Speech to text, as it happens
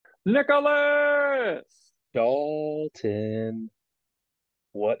Nicholas! Dalton,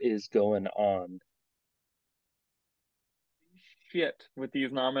 what is going on? Shit with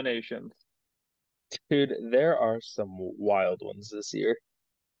these nominations. Dude, there are some wild ones this year.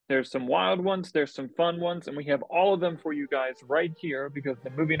 There's some wild ones, there's some fun ones, and we have all of them for you guys right here because the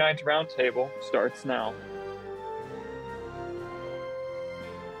Movie Nights Roundtable starts now.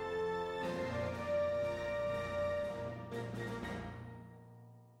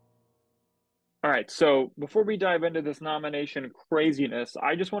 All right, so before we dive into this nomination craziness,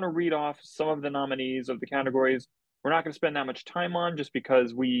 I just want to read off some of the nominees of the categories we're not going to spend that much time on just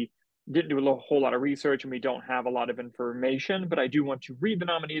because we didn't do whole lot of research and we don't have a lot of information, but I do want to read the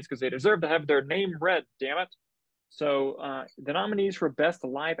nominees because they deserve to have their name read, damn it. So the nominees for Best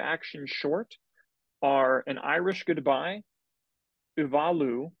Live Action Short are An Irish Goodbye,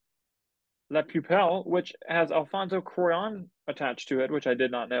 Uvalu, La Pupille, which has Alfonso Cuarón attached to it, which I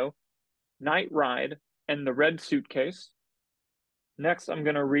did not know, Night Ride, and The Red Suitcase. Next, I'm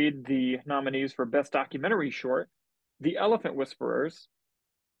going to read the nominees for Best Documentary Short: The Elephant Whisperers,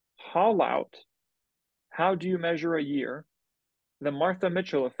 Haul Out, How Do You Measure a Year, The Martha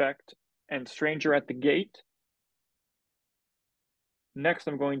Mitchell Effect, and Stranger at the Gate. Next,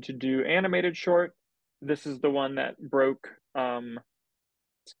 I'm going to do animated short. This is the one that broke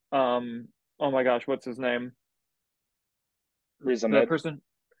oh my gosh, what's his name? Riz The Ahmed. person.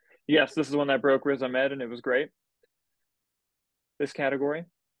 Yes, this is the one that broke Riz Ahmed, and it was great. This category: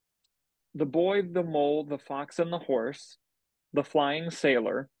 The Boy, the Mole, the Fox, and the Horse, The Flying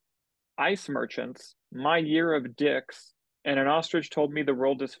Sailor, Ice Merchants, My Year of Dicks, and An Ostrich Told Me the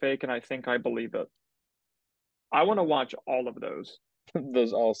World is Fake, and I Think I Believe It. I want to watch all of those.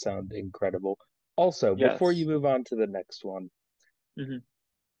 Those all sound incredible. Also, before you Yes. move on to the next one, Hmm.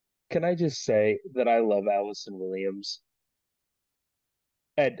 can I just say that I love Allison Williams?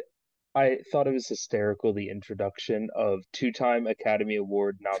 And I thought it was hysterical the introduction of two-time Academy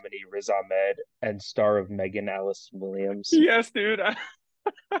Award nominee Riz Ahmed and star of Megan Allison Williams. Yes, dude. I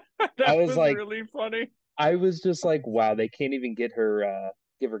That was was like, really funny. I was just like, wow, they can't even give her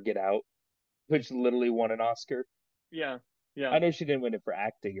Get Out, which literally won an Oscar. Yeah. Yeah. I know she didn't win it for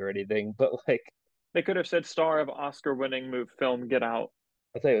acting or anything, but like, They could have said star of Oscar-winning move film Get Out,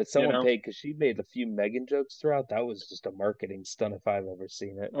 I'll tell you, if you someone know? paid because she made a few Megan jokes throughout, that was just a marketing stunt if I've ever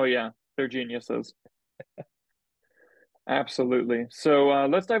seen it. Oh yeah, they're geniuses. Absolutely. So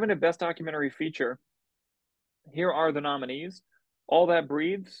let's dive into Best Documentary Feature. Here are the nominees: All That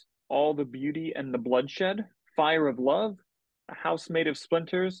Breathes, All the Beauty and the Bloodshed, Fire of Love, A House Made of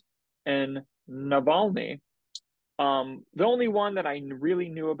Splinters, and Navalny. The only one that I really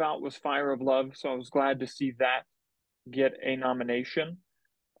knew about was Fire of Love, so I was glad to see that get a nomination.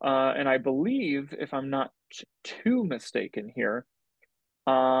 And I believe, if I'm not too mistaken here,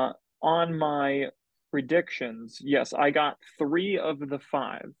 uh, on my predictions, yes, I got three of the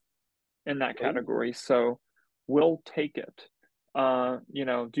five in that Oh, category, so we'll take it.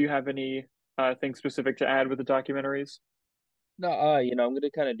 Do you have any things specific to add with the documentaries? no, I'm gonna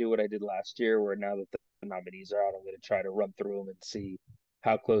kind of do what I did last year, where now that the nominees are out, I'm gonna try to run through them and see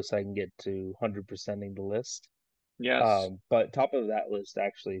how close I can get to 100%ing the list. Yes. But top of that list,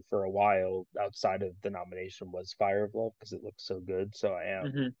 actually, for a while, outside of the nomination, was Fire of Love because it looks so good. So I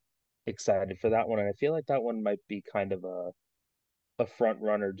am Hmm. excited for that one, and I feel like that one might be kind of a front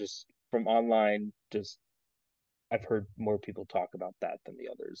runner just from online. Just I've heard more people talk about that than the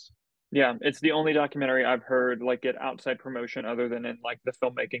others. Yeah, it's the only documentary I've heard like get outside promotion other than in like the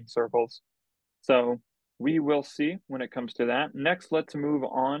filmmaking circles. So we will see when it comes to that. Next, let's move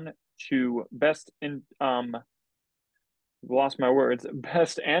on to best in lost my words,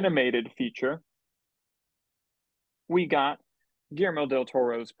 best animated feature. We got Guillermo del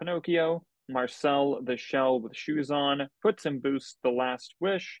Toro's Pinocchio, Marcel the Shell with Shoes On, Puss in Boots: The Last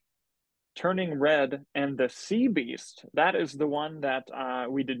Wish, Turning Red, and The Sea Beast. That is the one that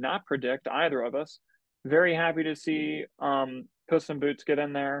we did not predict, either of us. Very happy to see Puss in Boots get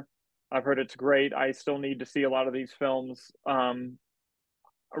in there. I've heard it's great. I still need to see a lot of these films.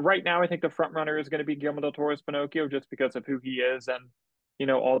 Right now, I think the front runner is going to be Guillermo del Toro's Pinocchio, just because of who he is and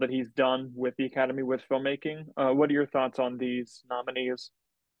all that he's done with the Academy with filmmaking. What are your thoughts on these nominees?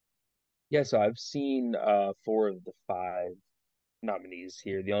 Yeah, so I've seen four of the five nominees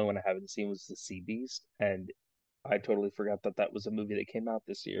here. The only one I haven't seen was The Sea Beast, and I totally forgot that that was a movie that came out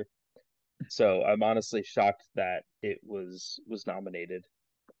this year. So I'm honestly shocked that it was nominated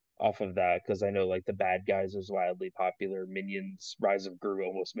off of that because I know like The Bad Guys was wildly popular. Minions: Rise of Gru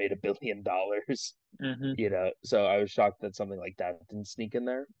almost made $1 billion. Hmm. So I was shocked that something like that didn't sneak in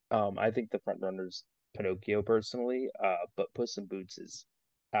there. I think the front runner's Pinocchio personally, but Puss in Boots is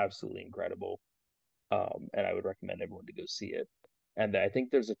absolutely incredible. And I would recommend everyone to go see it. And I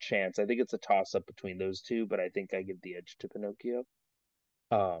think there's a chance. I think it's a toss up between those two, but I think I give the edge to Pinocchio.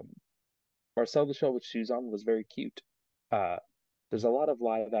 Um, Marcel the Shell with Shoes On was very cute. Uh, there's a lot of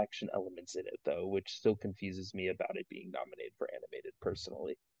live action elements in it though, which still confuses me about it being nominated for animated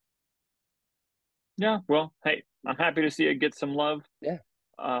personally. Yeah, well, hey, I'm happy to see it get some love. Yeah,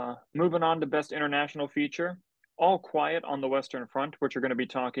 Moving on to Best International Feature, All Quiet on the Western Front, which we're going to be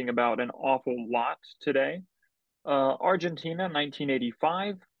talking about an awful lot today. Argentina,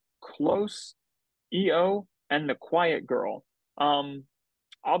 1985, Close, EO, and The Quiet Girl. Um,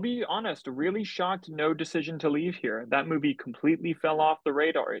 I'll be honest, really shocked no decision to leave here. That movie completely fell off the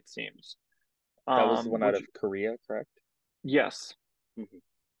radar, it seems. that was the one out Which, of Korea, correct? yes. Hmm.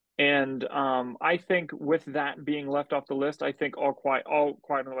 And I think with that being left off the list, I think All Quiet on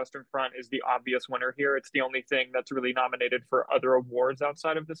the Western Front is the obvious winner here. It's the only thing that's really nominated for other awards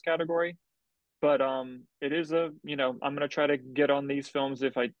outside of this category. But it is I'm gonna try to get on these films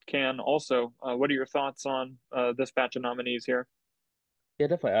if I can. Also, what are your thoughts on this batch of nominees here? Yeah,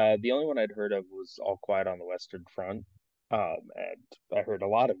 definitely. The only one I'd heard of was All Quiet on the Western Front, and I heard a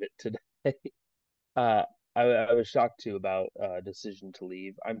lot of it today. Uh, I was shocked too about decision to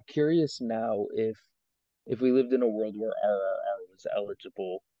leave. I'm curious now if we lived in a world where RRR was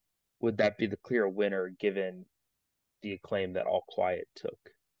eligible, would that be the clear winner given the acclaim that All Quiet took?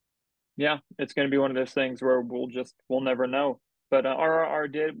 Yeah, it's going to be one of those things where we'll never know. But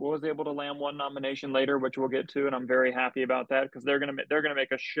RRR was able to land one nomination later, which we'll get to, and I'm very happy about that because they're gonna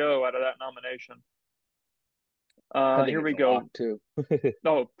make a show out of that nomination. I think Here it's we a lock go. too.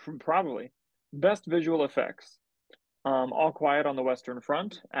 Oh, probably best visual effects. All Quiet on the Western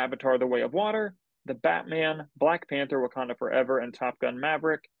Front, Avatar: The Way of Water, The Batman, Black Panther: Wakanda Forever, and Top Gun: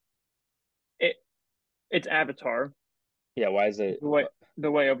 Maverick. It it's Avatar, Yeah, why is it?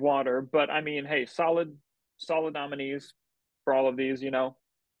 the way of water. But I mean, hey, solid nominees for all of these, you know.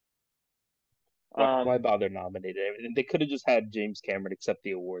 Why Um, bother nominating? I mean, they could have just had James Cameron accept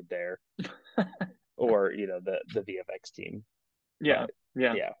the award there, or the VFX team. yeah, But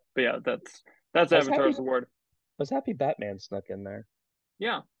yeah, yeah, but yeah, that's I was happy. Avatar's award. I was happy Batman snuck in there.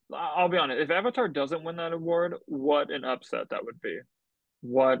 Yeah, I'll be honest. If Avatar doesn't win that award, what an upset that would be.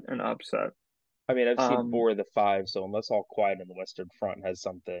 What an upset. I mean, I've seen Um, four of the five, so unless All Quiet on the Western Front has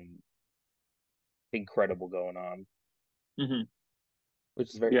something incredible going on, mhm, which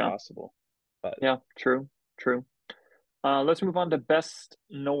is very yeah, possible. But yeah, true, true. Let's move on to best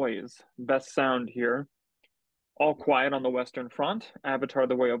noise, best sound here. All Quiet on the Western Front, Avatar: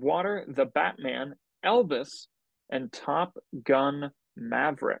 The Way of Water, The Batman, Elvis, and Top Gun: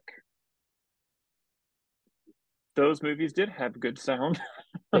 Maverick. Those movies did have good sound.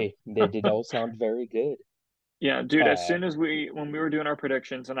 they did all sound very good. Yeah, dude, as Uh, soon as when we were doing our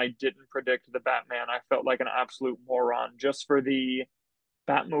predictions and I didn't predict the Batman, I felt like an absolute moron just for the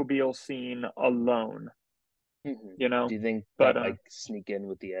Batmobile scene alone, mhm. you know? Do you think But that might sneak in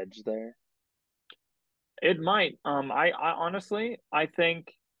with the edge there? it might. I honestly, I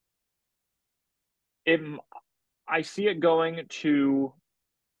think it I see it going to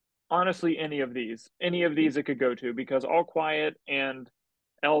honestly any of these it could go to because All Quiet and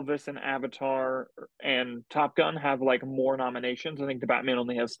Elvis and Avatar and Top Gun have like more nominations. I think the Batman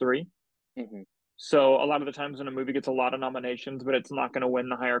only has three. Hmm. So a lot of the times when a movie gets a lot of nominations, but it's not going to win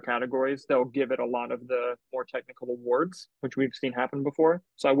the higher categories, they'll give it a lot of the more technical awards, which we've seen happen before.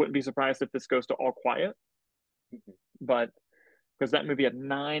 So I wouldn't be surprised if this goes to All Quiet, Hmm. but because that movie had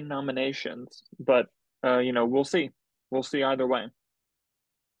nine nominations. But we'll see. We'll see either way.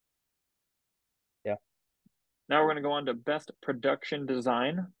 Yeah. Now we're going to go on to best production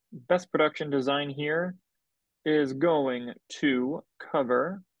design. Best production design here is going to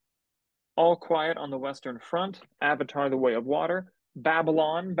cover All Quiet on the Western Front, Avatar: The Way of Water,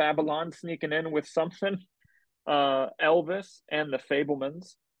 Babylon sneaking in with something, Elvis, and The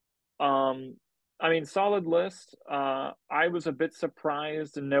Fablemans. Um, I mean, solid list. I was a bit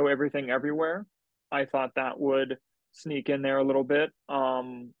surprised to know Everything Everywhere. I thought that would sneak in there a little bit.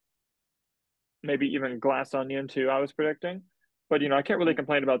 Maybe even Glass Onion too, I was predicting. But I can't really Mhm.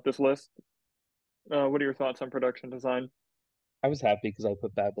 complain about this list. What are your thoughts on production design? I was happy because I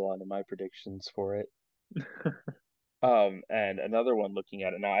put Babylon in my predictions for it. And another one looking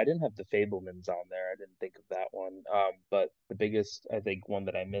at it now, I didn't have the Fablemans on there. I didn't think of that one. But the biggest, I think, one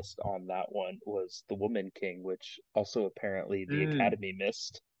that I missed on that one was The Woman King, which also apparently the Mm, Academy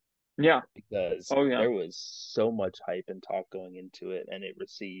missed yeah. because Oh yeah. there was so much hype and talk going into it, and it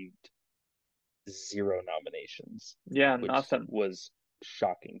received zero nominations, Yeah, which nothing. was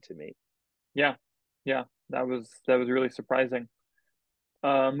shocking to me. Yeah. Yeah. That was really surprising.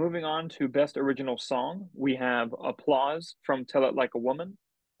 Moving on to Best Original Song, we have Applause from Tell It Like a Woman,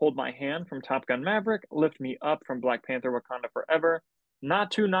 Hold My Hand from Top Gun Maverick, Lift Me Up from Black Panther Wakanda Forever,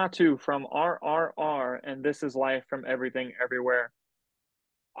 Not To from RRR, and This Is Life from Everything Everywhere.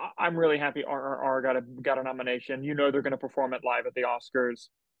 I'm really happy RRR got a nomination. You know they're going to perform it live at the Oscars,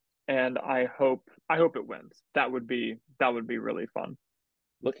 and I hope it wins. That would be really fun.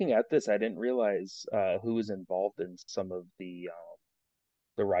 Looking at this, I didn't realize who was involved in some of the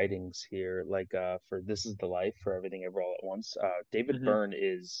writings here. Like for This Is the Life, for Everything Ever All at Once, David Hmm. Byrne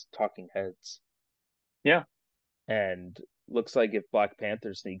is Talking Heads, Yeah. and looks like if Black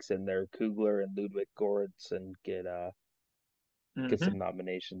Panther sneaks in there, Coogler and Ludwig Göransson get Hmm. some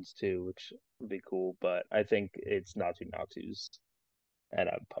nominations too, which would be cool. But I think it's Natu's, and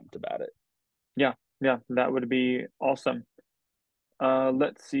I'm pumped about it. Yeah. Yeah. That would be awesome.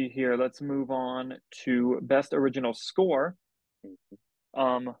 Let's see here. Let's move on to Best Original Score.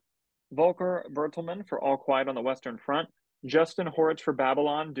 Um, Volker Bertelmann for All Quiet on the Western Front. Justin Horwitz for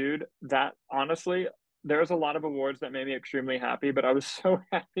Babylon, dude. That honestly, there's a lot of awards that made me extremely happy, but I was so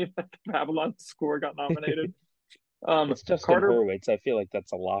happy that the Babylon score got nominated. It's Justin Carter, Hurwitz. I feel like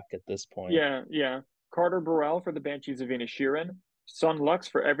that's a lock at this point. yeah, yeah. Carter Burrell for The Banshees of Inisherin. Son Lux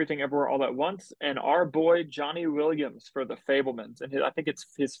for Everything Everywhere All at Once, and our boy Johnny Williams for The Fablemans, and I think it's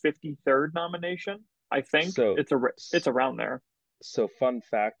his 53rd nomination. I think So, it's around there. so fun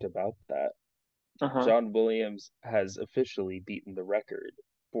fact about that. Uh-huh. John Williams has officially beaten the record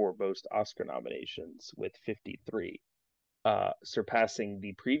for most Oscar nominations with 53, surpassing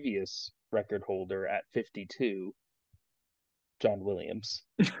the previous record holder at 52, John Williams.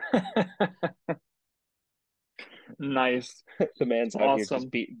 Nice. The man's out here just Awesome.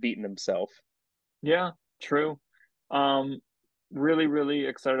 beating himself. Yeah, true. Um, really, really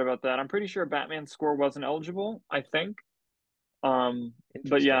excited about that. I'm pretty sure Batman's score wasn't eligible, I think. But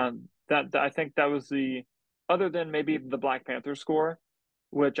Interesting. yeah, I think that was the other than maybe the Black Panther score,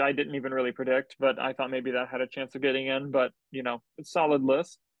 which I didn't even really predict, but I thought maybe that had a chance of getting in. But it's a solid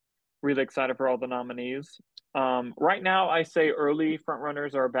list. Really excited for all the nominees. Right now, I say early front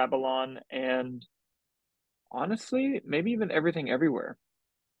runners are Babylon and honestly, maybe even Everything Everywhere.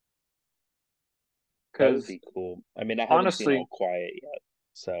 That would Because be cool. I mean, I haven't seen All honestly, Quiet yet,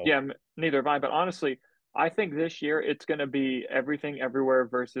 so yeah, neither have I. But honestly, I think this year it's going to be Everything Everywhere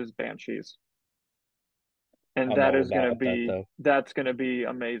versus Banshees, and I'm that all is going to about that be though. that's going to be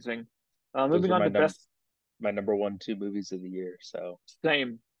amazing. Those Moving are on to best my number one, two movies of the year. So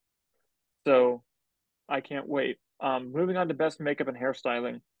same, so I can't wait. Moving on to best makeup and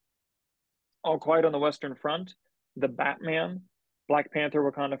hairstyling. All Quiet on the Western Front, The Batman, Black Panther: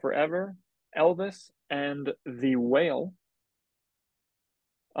 Wakanda Forever, Elvis, and The Whale.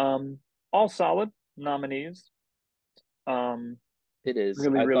 Um, all solid nominees. Um, it is.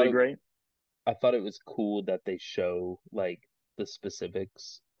 really, really great. I thought it was cool that they show like the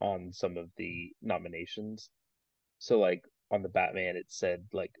specifics on some of the nominations. So like on the Batman, it said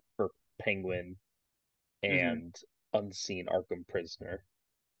like for Penguin Hmm. and Unseen Arkham Prisoner,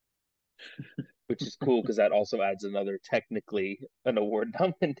 which is cool because that also adds another technically an award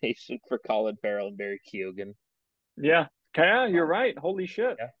nomination for Colin Farrell and Barry Keoghan. Yeah, yeah, you're Um, right. Holy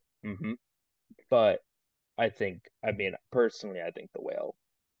shit. yeah. hmm But I mean, personally, I think The Whale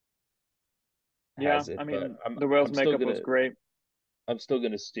Yeah, has it, I but mean, the whale's I'm still makeup was gonna great.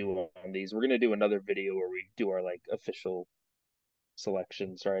 stew on these. We're gonna do another video where we do our like official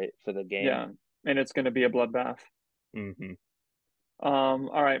selections, right, for the game. Yeah, and it's going to be a bloodbath. hmm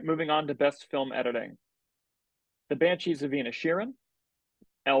All right, moving on to best film editing. The Banshees of Inisherin,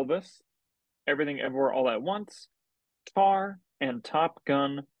 Elvis, Everything Everywhere All at Once, Tar, and Top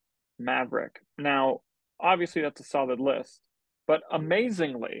Gun Maverick. Now, obviously, that's a solid list, but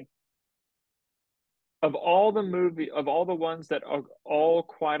amazingly, of all the ones that are All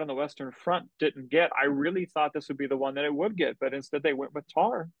Quiet on the Western Front didn't get, I really thought this would be the one that it would get, but instead they went with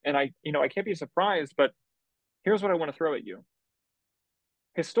Tar. And I can't be surprised, but here's what I want to throw at you.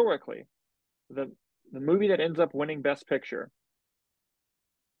 Historically, the the movie that ends up winning Best Picture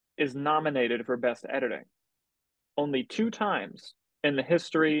is nominated for Best Editing. Only two times in the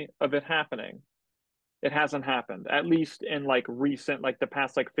history of it happening, it hasn't happened, at least in like recent, like the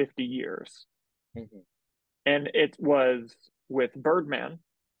past like 50 years. hmm And it was with Birdman,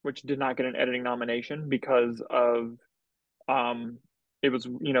 which did not get an editing nomination because of um it was,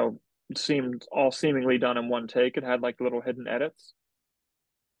 seemed all seemingly done in one take. It had like little hidden edits.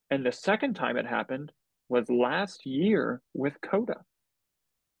 And the second time it happened was last year with Coda.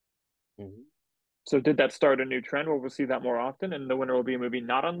 hmm So did that start a new trend where we'll see that more often and the winner will be a movie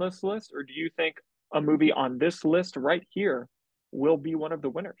not on this list? Or do you think a movie on this list right here will be one of the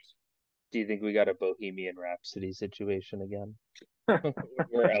winners. Do you think we got a Bohemian Rhapsody situation again,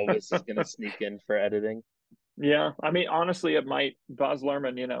 where Elvis is gonna sneak in for editing? Yeah, I mean, honestly, it might. Baz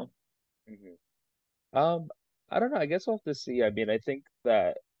Luhrmann, you know. Hmm. Um, I don't know. I guess we'll have to see. I mean, I think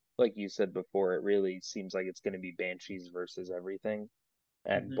that, like you said before, it really seems like it's going to be Banshees versus everything,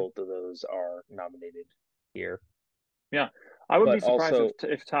 and Hmm. both of those are nominated here. Yeah, I would be But surprised also,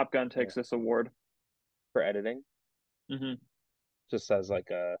 if Top Gun yeah, takes this award. for editing, Hmm. just as like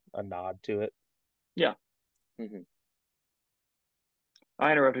a nod to it. Yeah, Hmm.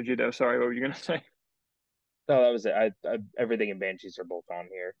 I interrupted you though. Sorry, what were you gonna say? No, that was it. Everything and Banshees are both on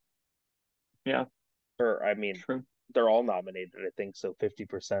here. Yeah, Or I mean, true. they're all nominated, I think. So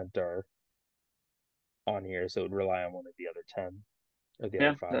 50% are on here. So it would rely on one of the other 10 or the other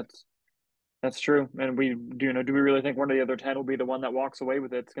Yeah, five. that's true. And we do you know, do we really think one of the other 10 will be the one that walks away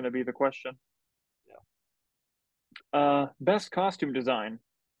with it? It's going to be the question. Yeah. Best costume design: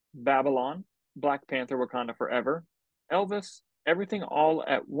 Babylon, Black Panther: Wakanda Forever, Elvis, Everything All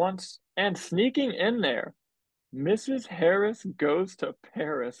at Once, and sneaking in there, Mrs. Harris Goes to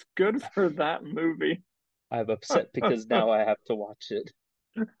Paris. Good for that movie. I'm upset because now I have to watch it.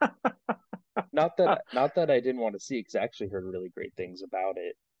 Not that I didn't want to see it, because I actually heard really great things about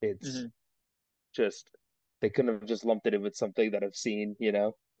it. It's Mhm. just they couldn't have just lumped it in with something that I've seen, you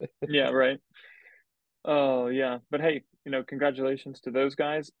know? Yeah, right. Oh yeah, but hey, you know, congratulations to those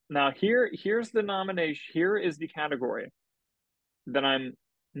guys. Now here's the nomination. Here is the category that I'm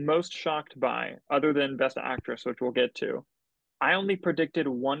most shocked by, other than Best Actress, which we'll get to. I only predicted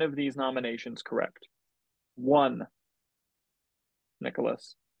one of these nominations correct. One,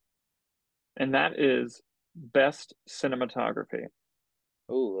 Nicholas, and that is Best Cinematography.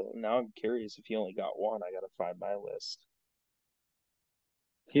 Oh, now I'm curious if you only got one. I gotta find my list.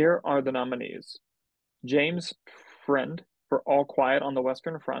 Here are the nominees: James Friend for All Quiet on the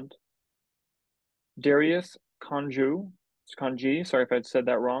Western Front, Darius Kanji, sorry if I said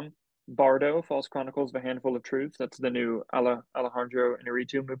that wrong. Bardo, False Chronicles of a Handful of Truths. That's the new Alejandro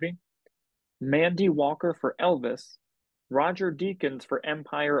Inarritu movie. Mandy Walker for Elvis. Roger Deakins for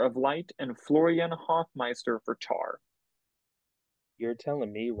Empire of Light, and Florian Hoffmeister for Tar. You're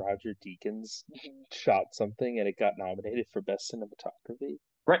telling me Roger Deakins shot something and it got nominated for Best Cinematography?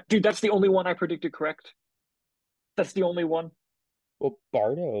 Right, dude, that's the only one I predicted correct. That's the only one. Well,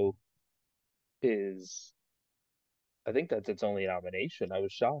 Bardo is, I think that's its only nomination. I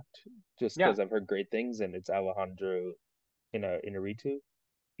was shocked just Yeah, because I've heard great things and it's Alejandro Inarritu.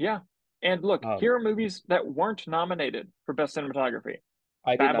 yeah. And look, Um, here are movies that weren't nominated for Best Cinematography: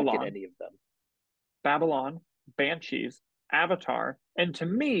 I did not get Babylon, any of them. Babylon, Banshees, Avatar, and to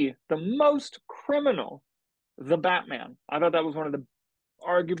me, the most criminal, The Batman. I thought that was one of the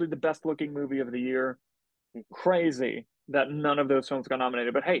arguably the best looking movie of the year. Crazy that none of those films got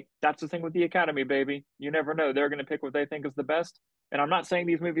nominated. But hey, that's the thing with the Academy, baby. You never know. They're going to pick what they think is the best. And I'm not saying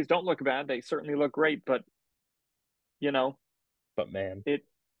these movies don't look bad. They certainly look great, but you know, But man, it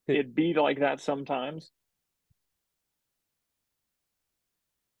it be like that sometimes.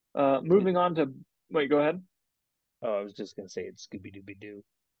 Moving on to wait, go ahead. oh, I was just gonna say it's Scooby Dooby Doo.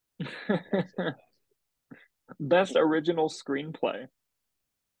 That's it. Best original screenplay: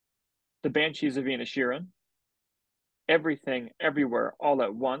 The Banshees of Inisherin, Everything Everywhere All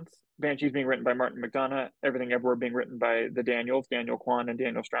at Once. Banshees being written by Martin McDonagh, Everything Everywhere being written by the Daniels, Daniel Kwan and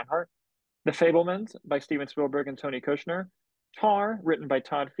Daniel Steinhardt. The Fablemans by Steven Spielberg and Tony Kushner. Tar, written by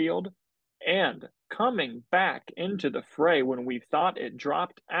Todd Field. And coming back into the fray when we thought it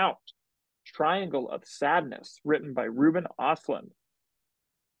dropped out, Triangle of Sadness, written by Ruben Ostlund.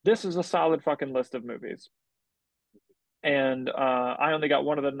 This is a solid fucking list of movies. And I only got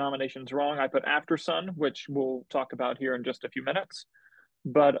one of the nominations wrong. I put After Sun, which we'll talk about here in just a few minutes.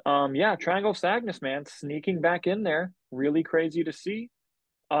 But yeah, Triangle of Sadness, man, sneaking back in there. Really crazy to see.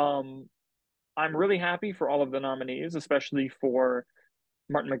 Um, I'm really happy for all of the nominees, especially for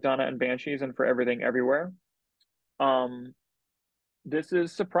Martin McDonagh and Banshees and for Everything Everywhere. Um, this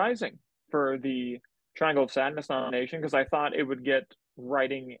is surprising for the Triangle of Sadness nomination because I thought it would get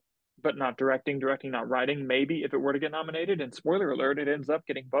writing, but not directing, directing, not writing, maybe if it were to get nominated. And spoiler alert, it ends up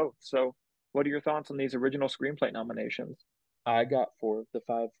getting both. So, what are your thoughts on these original screenplay nominations? I got four of the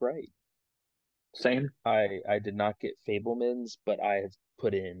five right. Same. I did not get Fablemans, but I have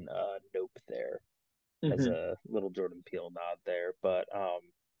put in Nope there as Hmm. a little Jordan Peele nod there. But I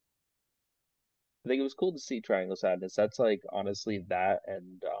think it was cool to see Triangle Sadness. That's like honestly that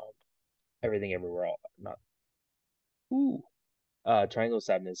and Everything Everywhere All not ooh. Triangle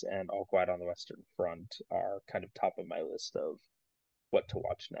Sadness and All Quiet on the Western Front are kind of top of my list of what to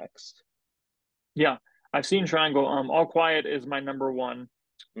watch next. Yeah. I've seen Triangle. All Quiet is my number one.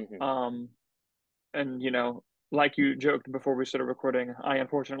 Hmm. Um, and like you joked before we started recording, I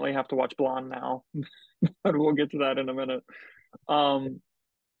unfortunately have to watch Blonde now, but we'll get to that in a minute. Um,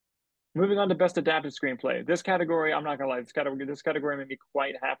 moving on to Best Adapted Screenplay. This category, I'm not gonna lie, this category made me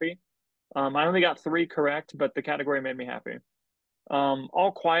quite happy. I only got three correct, but the category made me happy.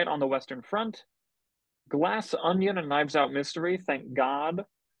 All Quiet on the Western Front, Glass Onion and Knives Out Mystery, thank God.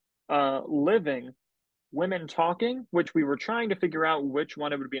 Living, Women Talking, which we were trying to figure out which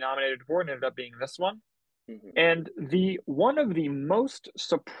one it would be nominated for, and ended up being this one. Hmm. And the one of the most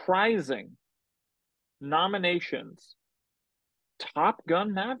surprising nominations, Top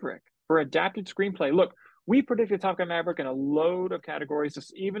Gun Maverick for adapted screenplay. Look, we predicted Top Gun Maverick in a load of categories,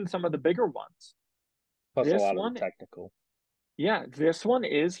 just even some of the bigger ones. Plus a This lot of the one, technical. yeah, this one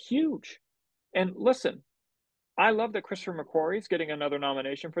is huge. And listen, I love that Christopher McQuarrie's getting another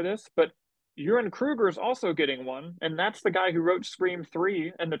nomination for this, but Ewan Kruger's also getting one, and that's the guy who wrote Scream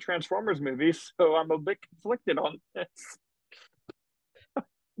 3 and the Transformers movies, so I'm a bit conflicted on this.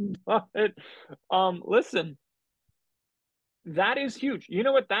 But listen, that is huge. You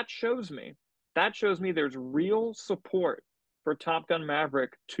know what that shows me? That shows me there's real support for Top Gun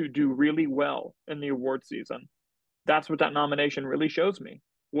Maverick to do really well in the award season. That's what that nomination really shows me.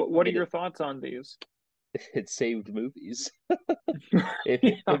 What I what are mean, your thoughts on these? it saved movies. It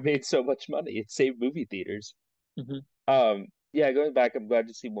Yeah. it made so much money. It saved movie theaters. Hmm. Yeah, going back, I'm glad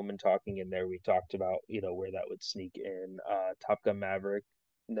to see Woman Talking in there. We talked about, where that would sneak in. Top Gun Maverick,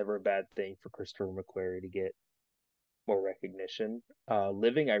 never a bad thing for Christopher McQuarrie to get more recognition.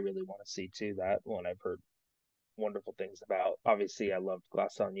 Living, I really want to see too. That one I've heard wonderful things about. Obviously, I loved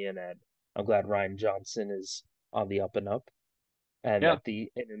Glass Onion, and I'm glad Ryan Johnson is on the up and up, and Yeah. that the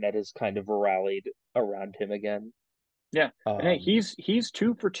internet has kind of rallied around him again. Yeah. And hey, Um, he's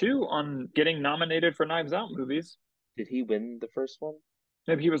 2 for 2 on getting nominated for Knives Out movies. did he win the first one?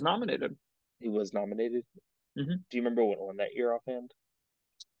 Maybe he was nominated. He was nominated. Hmm. Do you remember what one that year offhand?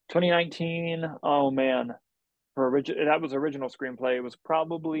 2019. Oh man, that was original screenplay. It was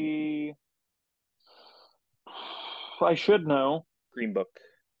probably I should know. Green Book.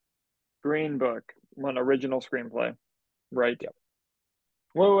 Green Book, one original screenplay. Right. Yep.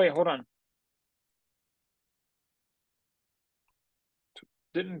 Wait, hold on.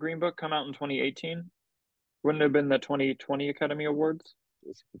 Didn't Green Book come out in 2018? Wouldn't it have been the 2020 Academy Awards?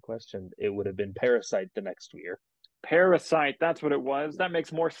 That's a good question. It would have been Parasite the next year. Parasite, that's what it was. That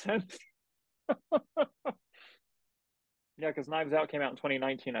makes more sense. Yeah, because Knives Out came out in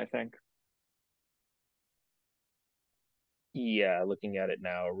 2019, I think. Yeah, looking at it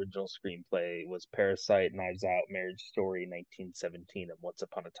now, original screenplay was Parasite, Knives Out, Marriage Story, 1917, and Once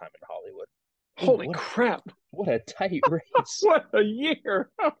Upon a Time in Hollywood. Ooh, Holy crap. what a tight race. What a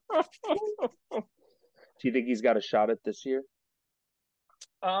year. Do you think he's got a shot at this year?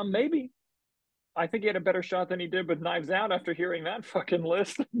 Maybe. I think he had a better shot than he did with Knives Out after hearing that fucking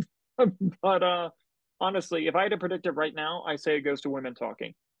list. But honestly, if I had to predict it right now, I say it goes to Women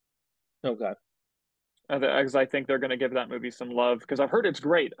Talking. Okay. Because I think they're going to give that movie some love because I've heard it's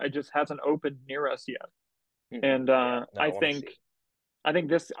great. It just hasn't opened near us yet. Hmm. And Yeah, no, I I want to see think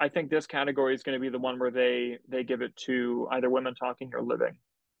it. I think this category is going to be the one where they give it to either Women Talking or Living.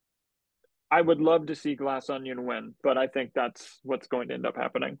 I would love to see Glass Onion win, but I think that's what's going to end up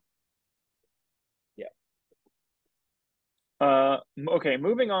happening. Yeah. Okay,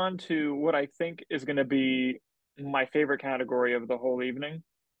 moving on to what I think is going to be my favorite category of the whole evening.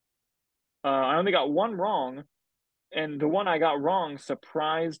 I only got one wrong, and the one I got wrong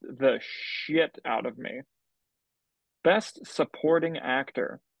surprised the shit out of me. Best Supporting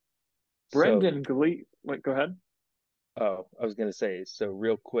Actor. So, Brendan Glee. Wait, go ahead. oh, I was gonna say, so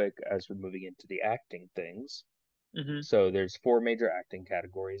real quick, as we're moving into the acting things, Hmm. so there's four major acting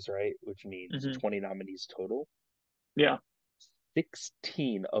categories, right? Which means Hmm. 20 nominees total. Yeah,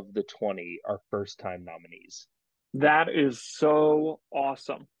 16 of the 20 are first-time nominees. that is so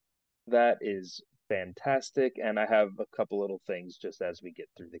awesome. That is fantastic, and I have a couple little things just as we get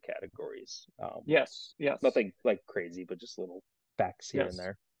through the categories. Yes, yes, Nothing like crazy, but just little facts here and yes,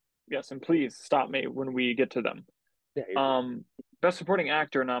 there. yes. And please stop me when we get to them. Yeah, you're good. Um, Best Supporting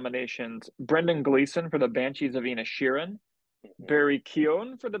Actor nominations: Brendan Gleeson for The Banshees of Inisherin, Hmm. Barry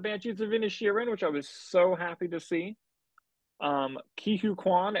Keoghan for The Banshees of Inisherin, which I was so happy to see. Ke Huy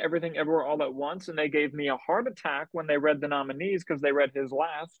Quan, Everything Everywhere All at Once, and they gave me a heart attack when they read the nominees because they read his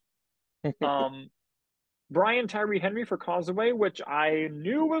last. Um, Brian Tyree Henry for Causeway, which I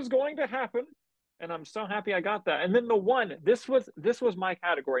knew was going to happen, and I'm so happy I got that. And then the one, this was my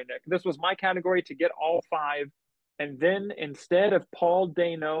category, Nick. This was my category to get all five, and then instead of Paul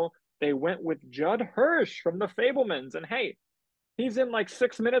Dano, they went with Judd Hirsch from The Fablemans. And hey, he's in like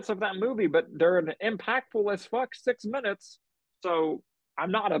 6 minutes of that movie, but they're an impactful as fuck 6 minutes. So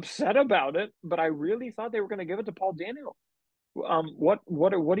I'm not upset about it, but I really thought they were going to give it to Paul Daniel. What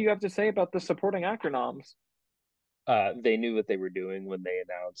do you have to say about the supporting actor noms? They knew what they were doing when they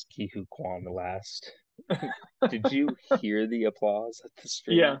announced Ke Huy Quan last. Did you hear the applause at the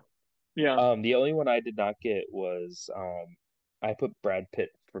Yeah, stream? yeah. The only one I did not get was I put Brad Pitt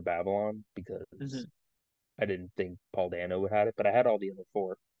for Babylon because Hmm. I didn't think Paul Dano would have it, but I had all the other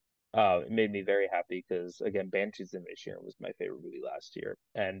four. It made me very happy because again, Banshees of Inisherin was my favorite movie last year,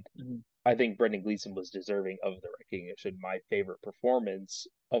 and Hmm. I think Brendan Gleeson was deserving of the recognition. My favorite performance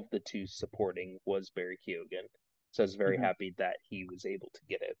of the two supporting was Barry Keoghan, so I was very Hmm. happy that he was able to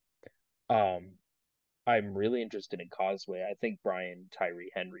get it. Um, I'm really interested in Causeway. I think Brian Tyree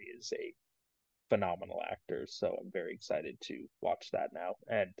Henry is a phenomenal actor, so I'm very excited to watch that now.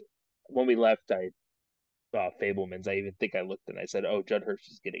 And when we left, I Fablemans. I even think I looked and I said, "Oh, Judd Hirsch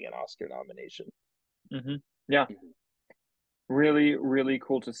is getting an Oscar nomination." Hmm. Yeah, Mhm. really, really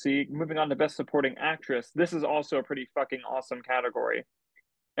cool to see. Moving on to Best Supporting Actress. This is also a pretty fucking awesome category.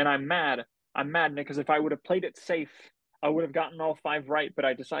 And I'm mad. I'm mad, Nick, because if I would have played it safe, I would have gotten all five right, but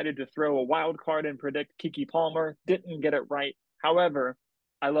I decided to throw a wild card and predict Kiki Palmer. Didn't get it right. However,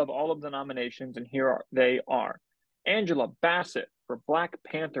 I love all of the nominations, and they are. Angela Bassett for Black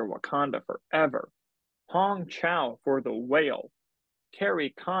Panther Wakanda Forever. Hong Chow for The Whale. Carrie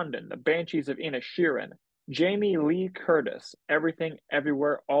Condon, The Banshees of Inisherin. Jamie Lee Curtis, Everything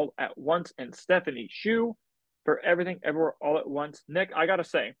Everywhere All at Once. And Stephanie Hsu for Everything Everywhere All at Once. Nick, I gotta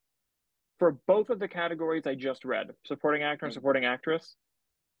say, for both of the categories I just read, supporting actor and Mhm. supporting actress,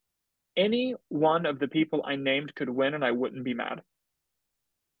 any one of the people I named could win and I wouldn't be mad.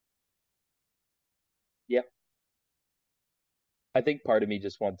 Yeah, I think part of me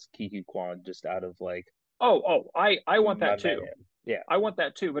just wants Ke Huy Quan just out of like I want my that too. man. Yeah, I want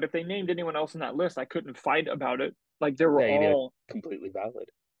that too. But if they named anyone else in that list, I couldn't fight about it. Like they were yeah, you'd be like all, completely valid.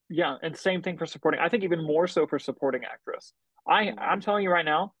 yeah, and same thing for supporting. I think even more so for supporting actress. I'm Mhm. telling you right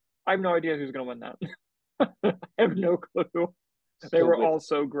now, I have no idea who's going to win that. I have no clue. They So were with all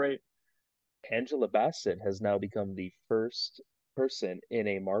so great. Angela Bassett has now become the first person in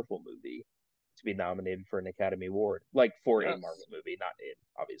a Marvel movie to be nominated for an Academy Award, like for a Yes. Marvel movie, not in.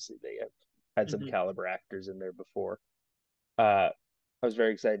 Obviously, they have had some Hmm. caliber actors in there before. Uh, I was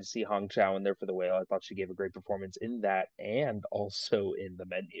very excited to see Hong Chow in there for The Whale. I thought she gave a great performance in that and also in The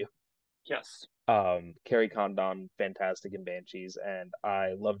Menu. Yes. Carrie Condon, fantastic in Banshees, and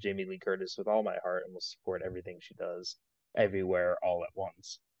I love Jamie Lee Curtis with all my heart and will support everything she does everywhere all at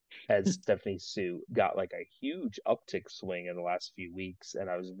once. As Stephanie Sue got like a huge uptick swing in the last few weeks, and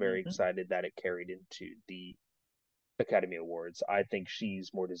I was very Hmm. excited that it carried into the Academy Awards. I think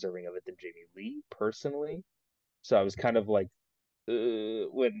she's more deserving of it than Jamie Lee personally. So I was kind of like,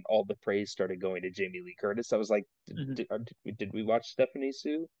 when all the praise started going to Jamie Lee Curtis, I was like, Hmm. did we watch Stephanie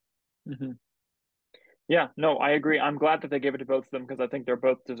Sue? Hmm. Yeah, no, I agree. I'm glad that they gave it to both of them because I think they're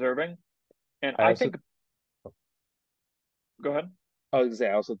both deserving. And I I also think, go ahead. I was gonna say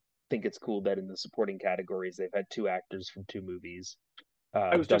I also think it's cool that in the supporting categories they've had two actors from two movies,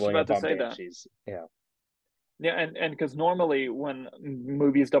 I was just doubling about up to on say that. Banshees. Yeah, Yeah, and because normally when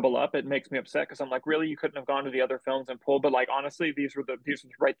movies double up, it makes me upset because I'm like, really, you couldn't have gone to the other films and pulled. But like, honestly, these were the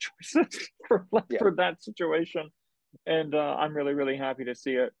right choices for yeah. for that situation, and I'm really really happy to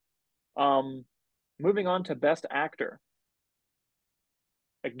see it. Um, moving on to Best Actor.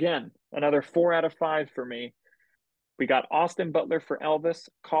 Again, another 4 out of 5 for me. We got Austin Butler for Elvis,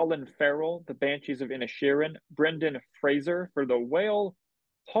 Colin Farrell, The Banshees of Inisherin, Brendan Fraser for The Whale,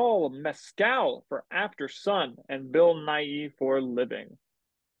 Paul Mescal for After Sun, and Bill Nighy for Living.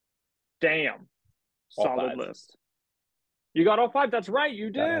 Damn, All solid five. list. You got all five. That's right.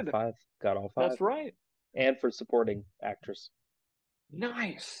 You Got all did. five. Got all That's five. right. And for supporting actress.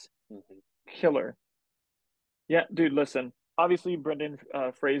 Nice. Hmm. Killer. Yeah, dude, listen. Obviously, Brendan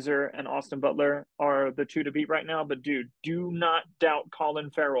Fraser and Austin Butler are the two to beat right now, but dude, do not doubt Colin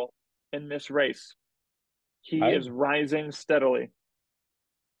Farrell in this race. He I is rising steadily.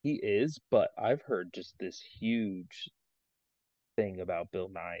 He is, but I've heard just this huge thing about Bill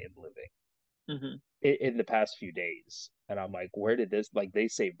Nye and Living Hmm. in the past few days. And I'm like, where did this like they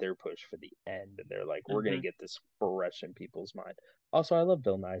saved their push for the end and they're like, we're gonna Hmm. get this fresh in people's mind. Also, I love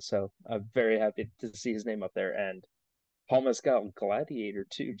Bill Nye, so I'm very happy to see his name up there. And Paul Mescal Gladiator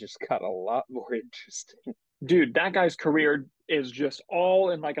 2 just got a lot more interesting. Dude, that guy's career is just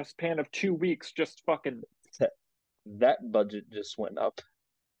all in like a span of 2 weeks, just fucking That budget just went up.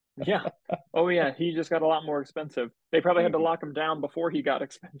 Yeah. Oh yeah, he just got a lot more expensive. They probably had to Hmm. lock him down before he got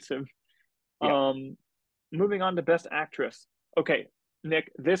expensive. Yeah, Um, moving on to Best Actress. Okay,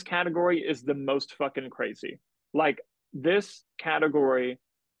 Nick, this category is the most fucking crazy. Like this category,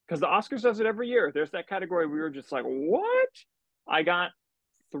 because the Oscars does it every year. There's that category we were just like, what? I got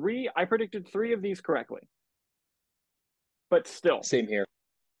three. I predicted three of these correctly, but still, same here.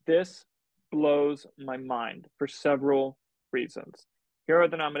 this blows my mind for several reasons. Here are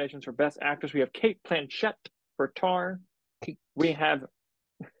the nominations for Best Actress. We have Kate Blanchett for Tar. We have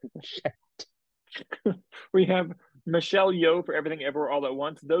we have Michelle Yeoh for Everything Ever All at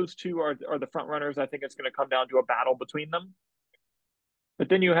Once. Those two are the front runners. I think it's going to come down to a battle between them. But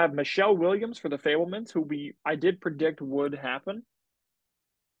then you have Michelle Williams for The Fablemans, who I did predict would happen.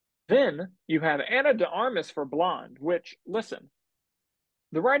 Then you have Anna de Armas for Blonde, which, listen,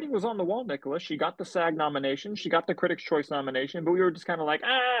 the writing was on the wall, Nicholas. She got the SAG nomination, she got the Critics' Choice nomination, but we were just kind of like,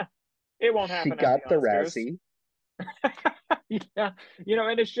 it won't She happen at the got the Oscars. Razzie. Yeah,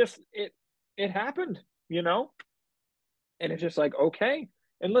 and it's just it happened, and it's just like okay.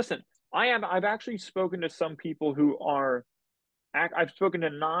 And listen, I've actually spoken to some people who are I've spoken to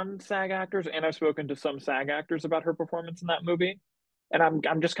non-SAG actors and I've spoken to some SAG actors about her performance in that movie, and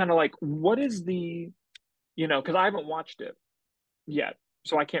I'm just kind of like, what is because I haven't watched it yet,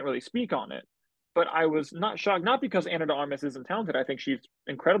 so I can't really speak on it. But I was not shocked, not because Anna de Armas isn't talented. I think she's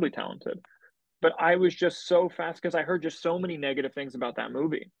incredibly talented. But I was just so fast because I heard just so many negative things about that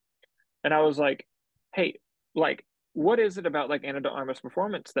movie. And I was like, hey, like, what is it about like Anna de Armas'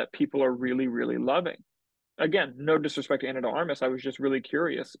 performance that people are really, really loving? Again, no disrespect to Anna de Armas. I was just really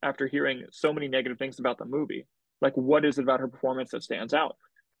curious after hearing so many negative things about the movie. Like, what is it about her performance that stands out?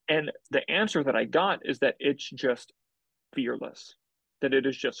 And the answer that I got is that it's just fearless, that it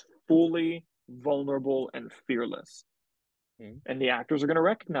is just fully vulnerable and fearless. Mhm. And the actors are going to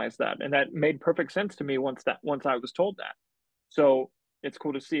recognize that. And that made perfect sense to me once I was told that. So it's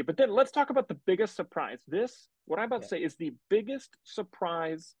cool to see. But then let's talk about the biggest surprise. What I'm about to Yeah, say is the biggest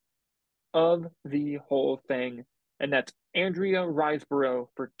surprise of the whole thing, and that's Andrea Riseborough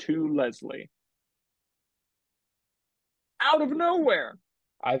for To Leslie. Out of nowhere,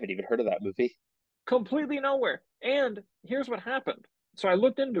 I haven't even heard of that movie. completely nowhere. And here's what happened. So I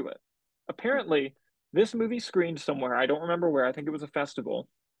looked into it. Apparently, this movie screened somewhere. I don't remember where. I think it was a festival.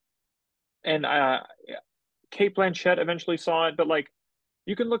 And Kate Blanchett eventually saw it, but like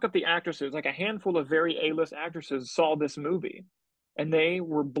you can look up the actresses, like a handful of very A-list actresses saw this movie and they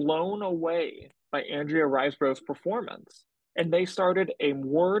were blown away by Andrea Riseborough's performance. And they started a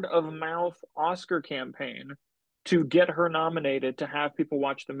word of mouth Oscar campaign to get her nominated to have people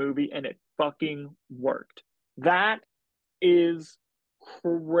watch the movie, and it fucking worked. That is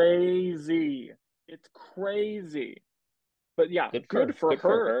crazy. It's crazy. But yeah, good for Good for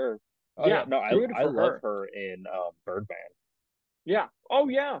her. her. Oh yeah, Yeah, no, good I for love her. her in Birdman. Yeah. Oh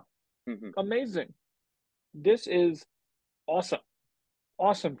yeah. Hmm. Amazing. This is awesome.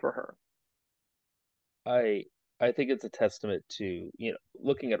 Awesome for her. I I think it's a testament to,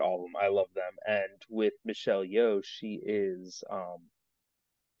 looking at all of them, I love them. And with Michelle Yeoh, she is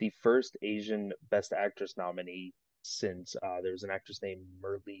the first Asian Best Actress nominee since there was an actress named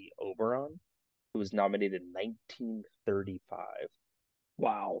Merle Oberon who was nominated in 1935,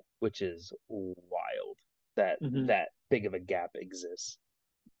 Wow. which is wild that Hmm. that big of a gap exists.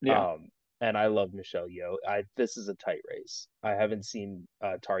 Yeah. Um, and I love Michelle Yeoh. This is a tight race. I haven't seen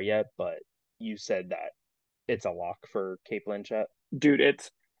Tar yet, but you said that it's a lock for Kate Blanchett. Dude,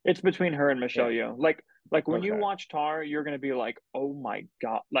 it's between her and Michelle Yeah. Yeoh. Like when you Okay. watch Tar, you're gonna be like, oh my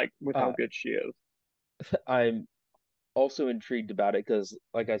God, like with how Uh, good she is. I'm also intrigued about it because,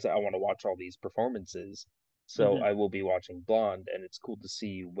 like I said, I want to watch all these performances. So Hmm. I will be watching Blonde, and it's cool to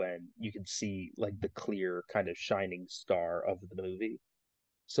see when you can see like the clear kind of shining star of the movie.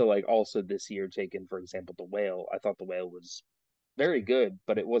 So like also this year, taken for example, The Whale. I thought The Whale was very good,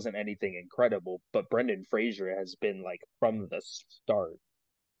 but it wasn't anything incredible. But Brendan Fraser has been like from the start,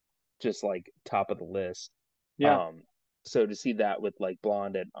 just like top of the list. Yeah. Um, so to see that with like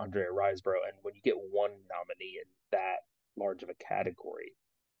Blonde and Andrea Riseborough, and when you get one nominee in that large of a category,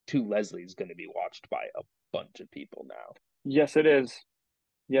 To Leslie's going to be watched by a bunch of people now. Yes, it is.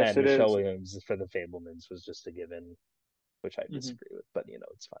 Yes, And it Michelle is. Williams for The Fablemans was just a given, which I Hmm. disagree with, but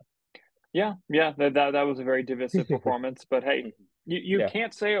it's Yeah, yeah. That was a very divisive fine. performance, but hey, you Yeah,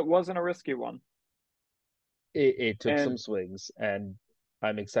 can't say it wasn't a risky one. it took some And swings, and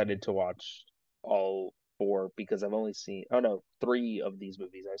I'm excited to watch all four because I've only seen, oh no, three of these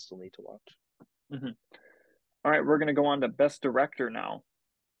movies I still need to watch. mhm. All right, we're gonna go on to Best Director now.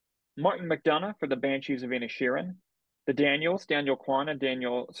 Martin McDonagh for The Banshees of Inisherin. The Daniels, Daniel Kwan and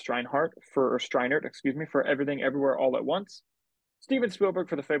Daniel Steinert, excuse me, for Everything Everywhere All at Once. Steven Spielberg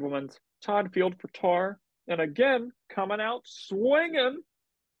for The Fablemans. Todd Field for Tar. And again, coming out swinging,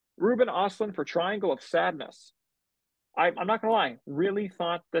 Ruben Ostlund for Triangle of Sadness. I'm not gonna lie, really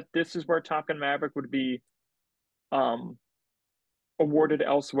thought that this is where Top Gun Maverick would be um, awarded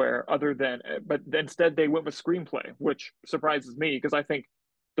elsewhere, other than, but instead they went with screenplay, which surprises me because I think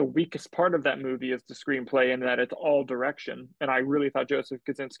the weakest part of that movie is the screenplay and that it's all direction. And I really thought Joseph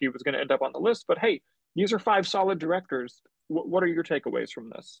Kaczynski was going to end up on the list, but hey, these are five solid directors. What are your takeaways from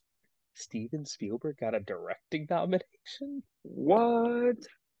this? Steven Spielberg got a directing nomination? What?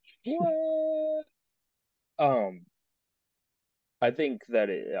 What? Um, I think that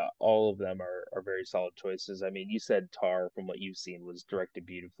all of them are very solid choices. I mean, you said Tar, from what you've seen, was directed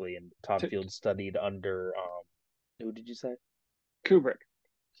beautifully, and Todd To Field studied under who did you say? Kubrick.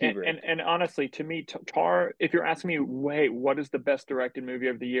 And, Kubrick. and and honestly, to me, Tar. If you're asking me, wait, what is the best directed movie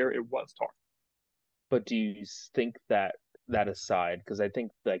of the year? It was Tar. But do you think that that aside, because I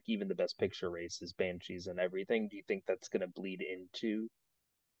think like even the best picture race is Banshees and everything, do you think that's gonna bleed into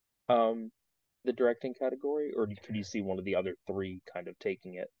um the directing category, or could you see one of the other three kind of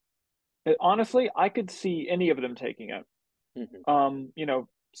taking it? Honestly, I could see any of them taking it. Hmm.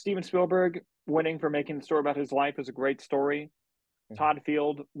 Steven Spielberg winning for making the story about his life is a great story. Hmm. Todd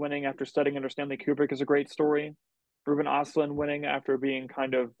Field winning after studying under Stanley Kubrick is a great story. Ruben Ostlund winning after being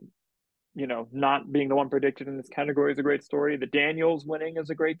kind of, not being the one predicted in this category is a great story. The Daniels winning is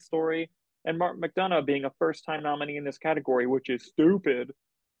a great story. And Martin McDonagh being a first time nominee in this category, which is stupid,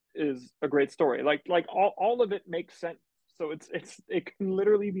 is a great story. Like all of it makes sense. So it can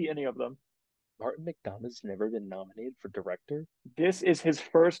literally be any of them. Martin McDonagh's never been nominated for director. This is his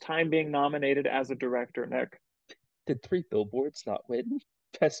first time being nominated as a director, Nick. Did Three Billboards not win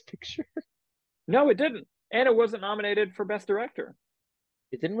Best Picture? No, it didn't. And it wasn't nominated for Best Director.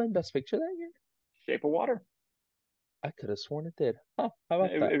 It didn't win Best Picture that year? Shape of Water. I could have sworn it did. Huh, how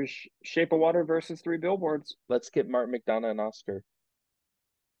about It that? was Shape of Water versus Three Billboards. Let's get Martin McDonagh an Oscar.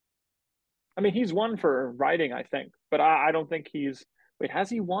 I mean, he's won for writing, I think, but I don't think he's. Wait, has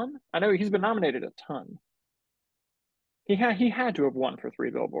he won? I know he's been nominated a ton. He had to have won for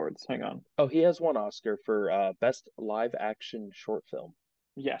Three Billboards. Hang on. Oh, he has one Oscar for Best Live Action Short Film.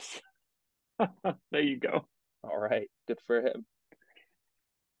 Yes, there you go. All right, good for him.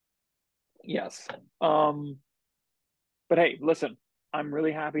 Yes. Um, but hey, listen, I'm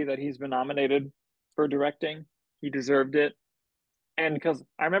really happy that he's been nominated for directing. He deserved it. And because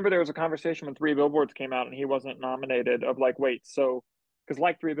I remember there was a conversation when Three Billboards came out and he wasn't nominated, of like, wait, so because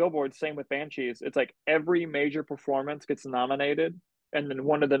like Three Billboards, same with Banshees, it's like every major performance gets nominated, and then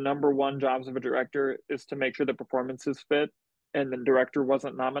one of the number one jobs of a director is to make sure the performances fit, and the director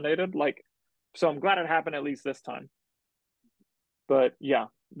wasn't nominated. Like, so I'm glad it happened at least this time. But yeah,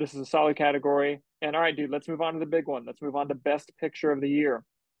 this is a solid category. And all right, dude, let's move on to the big one. Let's move on to Best Picture of the Year.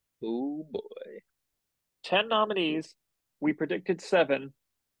 Oh boy. 10 nominees. We predicted seven.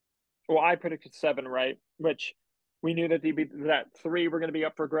 Well, I predicted seven, right? Which we knew that three were going to be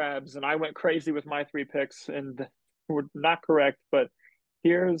up for grabs, and I went crazy with my three picks and were not correct. But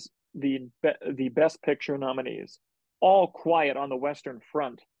here's the Best Picture nominees: All Quiet on the Western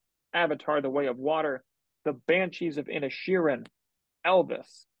Front, Avatar: The Way of Water, The Banshees of Inisherin,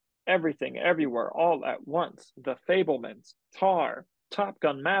 Elvis, Everything Everywhere All at Once, The Fablemans, Tar, Top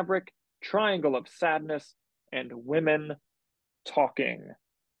Gun Maverick, Triangle of Sadness, and Women Talking.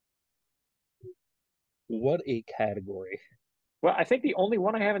 What a category. Well, I think the only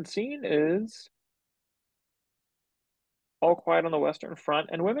one I haven't seen is All Quiet on the Western Front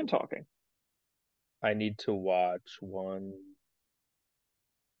and Women Talking. I need to watch one,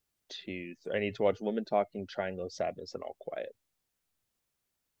 two, three. I need to watch Women Talking, Triangle of Sadness, and All Quiet.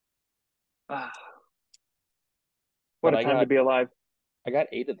 Ah, what But a time to be alive. I got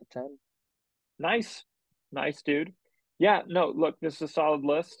 8 of the 10. Nice. Nice, dude. Yeah, no, look, this is a solid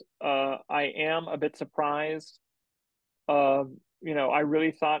list. I am a bit surprised. I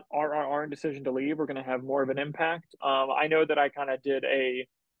really thought RRR and Decision to Leave were going to have more of an impact. I know that I kind of did a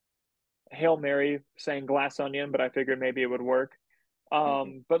Hail Mary saying Glass Onion, but I figured maybe it would work.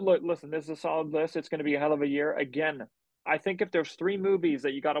 Hmm. But look, listen, this is a solid list. It's going to be a hell of a year. Again, I think if there's three movies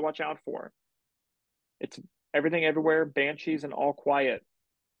that you got to watch out for, it's Everything Everywhere, Banshees, and All Quiet.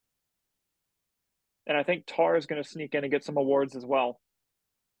 And I think Tar is going to sneak in and get some awards as well.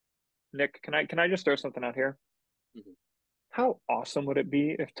 Nick, can I just throw something out here? Hmm. How awesome would it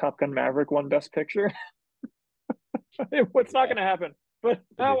be if Top Gun Maverick won Best Picture? What's not Yeah, going to happen? But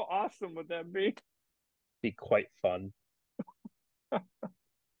how it'd awesome would that be? be quite fun.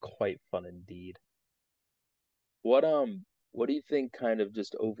 Quite fun indeed. What do you think kind of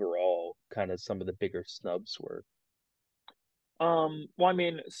just overall kind of some of the bigger snubs were? Well, I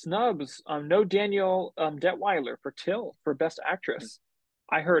mean, snubs. No Daniel Detweiler for Till for Best Actress.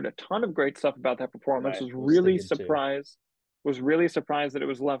 I heard a ton of great stuff about that And performance. I was thinking too. Was really surprised that it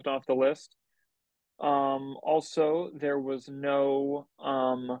was left off the list. Also, there was no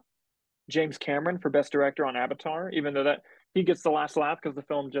James Cameron for Best Director on Avatar, even though that he gets the last laugh because the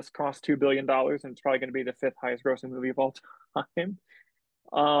film just cost $2 billion and it's probably going to be the fifth highest grossing movie of all time.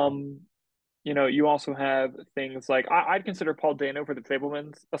 Um, you also have things like I'd consider Paul Dano for The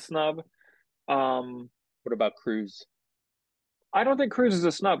Fablemans a snub. Um, What about Cruise? I don't think Cruise is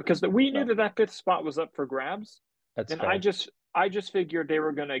a snub because we knew No, that fifth spot was up for grabs, that's and fair. I just figured they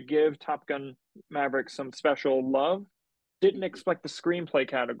were going to give Top Gun Maverick some special love. Didn't Mhm. expect the screenplay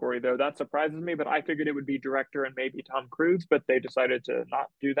category though. That surprises me, but I figured it would be director and maybe Tom Cruise, but they decided to not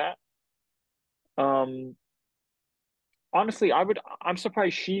do that. Um, Honestly, I'm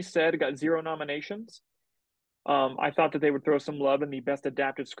surprised She Said got zero nominations. I thought that they would throw some love in the best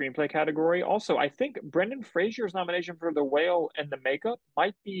adapted screenplay category. Also, I think Brendan Fraser's nomination for The Whale and The Makeup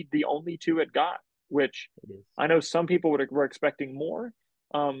might be the only two it got, which It is. I know some people were expecting more.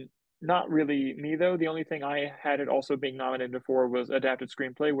 Um, Not really me though. The only thing I had it also being nominated for was adapted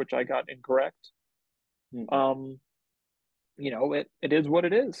screenplay, which I got incorrect. Mhm. Um, it is what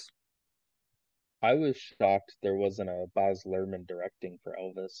it is. I was shocked there wasn't a Baz Luhrmann directing for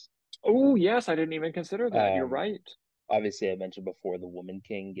Elvis. Oh yes, I didn't even consider that. You're Um, right. Obviously I mentioned before The Woman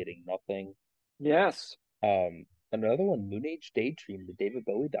King getting nothing. Yes. Another one, Moon Age Daydream, the David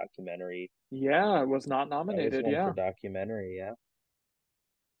Bowie documentary. Yeah, it was not That was nominated. one for Yeah. documentary, yeah.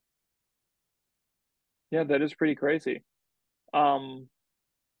 Yeah, that is pretty crazy. Um,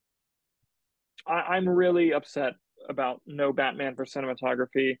 I'm really upset about no Batman for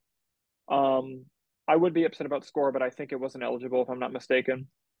cinematography. Um, I would be upset about score, but I think it wasn't eligible if I'm not mistaken.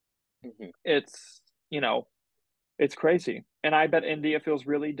 Hmm. It's, you know, it's crazy. And I bet India feels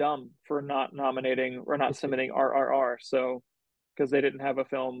really dumb for not nominating or not submitting RRR. So, because they didn't have a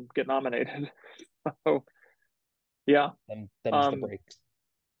film get nominated. So, yeah. Them's the Um, breaks.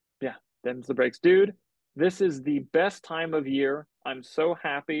 yeah, them's the breaks. Dude, this is the best time of year. I'm so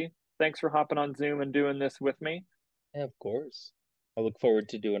happy. Thanks for hopping on Zoom and doing this with me. Yeah, of course. I look forward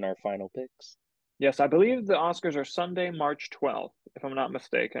to doing our final picks. Yes, I believe the Oscars are Sunday, March 12th, if I'm not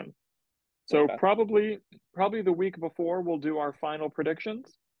mistaken. So Okay. probably the week before we'll do our final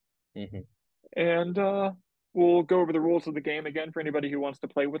predictions Hmm. and we'll go over the rules of the game again for anybody who wants to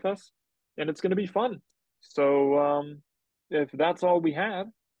play with us. And it's going to be fun. So if that's all we have,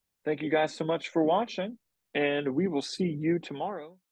 thank you guys so much for watching and we will see you tomorrow.